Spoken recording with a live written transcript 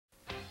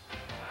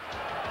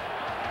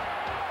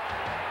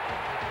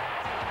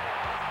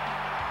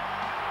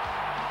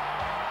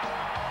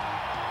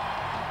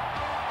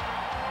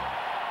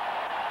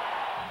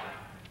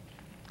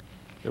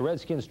The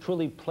Redskins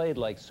truly played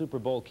like Super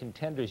Bowl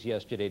contenders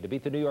yesterday to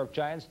beat the New York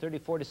Giants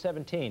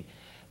 34-17.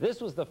 This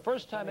was the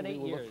first time in 8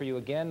 years. We'll look for you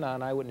again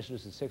on Eyewitness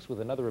News at 6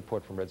 with another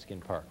report from Redskin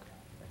Park.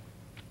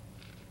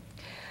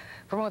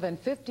 For more than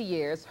 50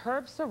 years,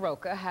 Herb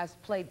Soroka has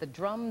played the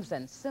drums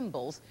and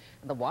cymbals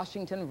in the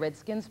Washington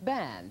Redskins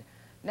band.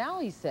 Now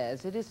he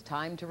says it is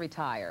time to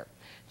retire.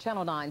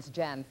 Channel 9's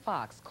Jan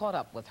Fox caught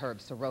up with Herb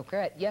Soroka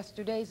at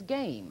yesterday's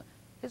game,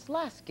 his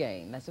last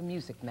game as a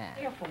music man.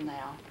 Careful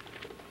now.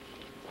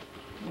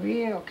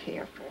 Real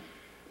careful.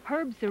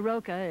 Herb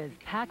Soroka is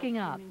packing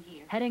up,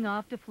 heading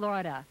off to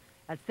Florida.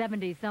 At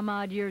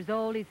 70-some-odd years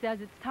old, he says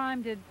it's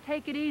time to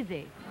take it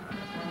easy.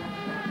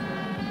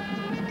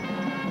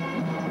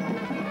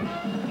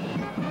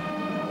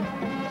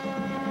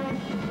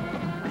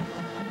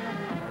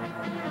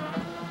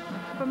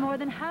 For more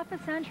than half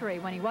a century,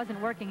 when he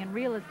wasn't working in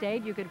real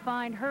estate, you could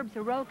find Herb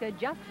Soroka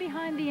just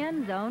behind the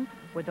end zone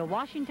with the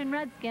Washington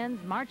Redskins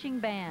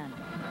marching band.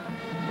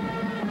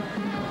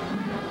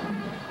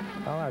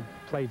 Well, I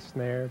played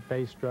snare,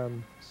 bass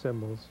drum,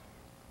 cymbals,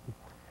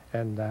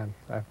 and I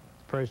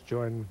first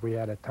joined, we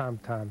had a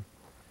tom-tom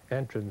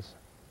entrance,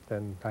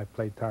 then I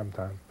played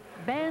tom-tom.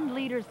 Band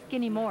leader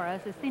Skinny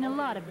Morris has seen a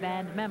lot of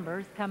band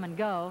members come and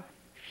go.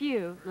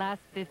 Few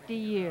last 50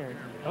 years.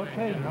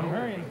 Okay, I'm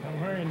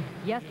hurrying.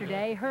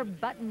 Yesterday, Herb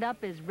buttoned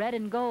up his red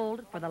and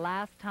gold for the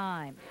last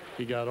time.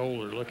 He got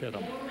older, look at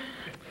him.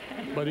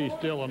 But he's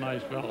still a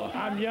nice fella.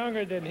 I'm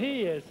younger than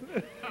he is.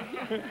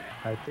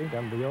 I think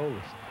I'm the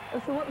oldest.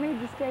 So what made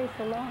you stay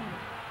so long?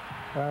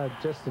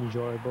 Just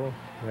enjoyable,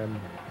 and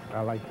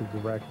I like the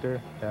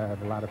director. I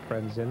have a lot of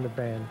friends in the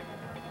band.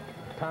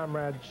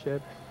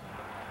 Comradeship,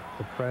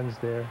 the friends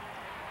there,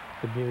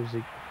 the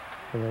music,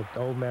 and the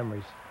old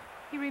memories.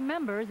 He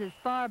remembers as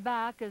far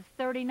back as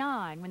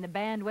 39 when the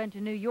band went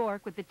to New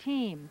York with the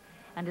team,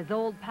 and his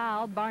old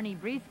pal Barney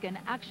Breeskin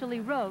actually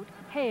wrote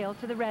Hail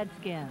to the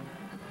Redskins.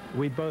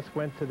 We both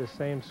went to the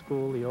same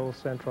school, the old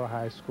Central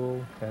High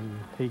School, and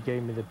he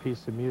gave me the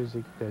piece of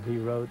music that he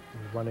wrote,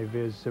 one of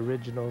his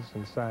originals,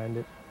 and signed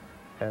it.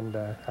 And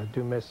I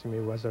do miss him. He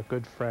was a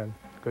good friend,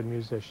 good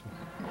musician.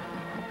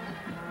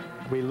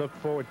 We look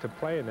forward to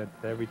playing it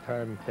every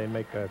time they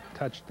make a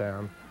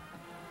touchdown.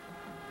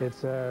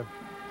 It's a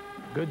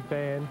good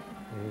band.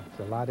 It's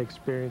a lot of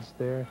experience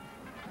there.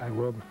 I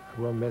will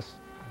miss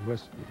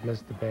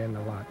the band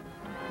a lot.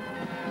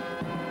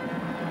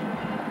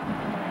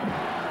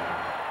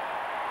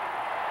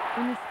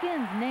 When the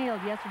Skins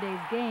nailed yesterday's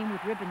game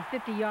with Rippon's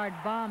 50-yard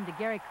bomb to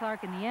Gary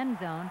Clark in the end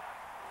zone,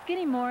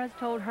 Skinny Morris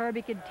told Herb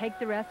he could take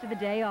the rest of the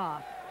day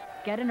off,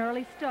 get an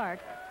early start,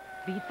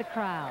 beat the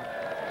crowd.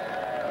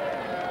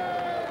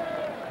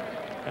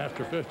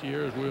 After 50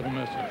 years, we'll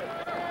miss it.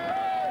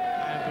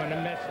 I'm going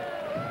to miss it.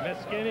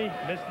 Miss Skinny,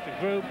 miss the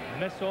group,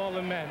 miss all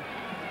the men.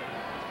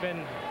 It's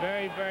been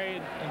very, very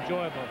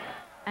enjoyable.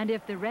 And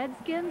if the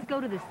Redskins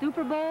go to the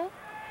Super Bowl?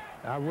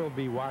 I will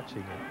be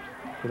watching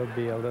it. It'll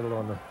be a little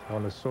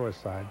on the sore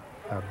side.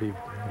 I'll be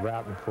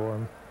rooting for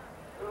him,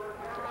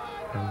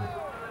 and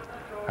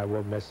I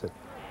will miss it.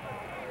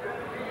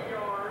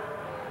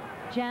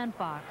 Jan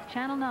Fox,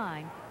 Channel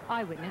 9,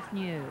 Eyewitness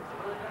News.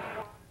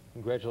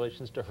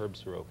 Congratulations to Herb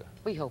Soroka.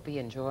 We hope he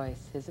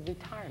enjoys his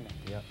retirement.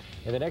 Yeah.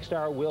 In the next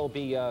hour, we'll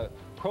be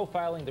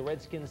profiling the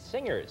Redskins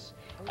singers.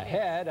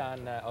 Ahead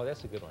on, oh,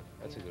 that's a good one.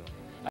 That's a good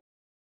one.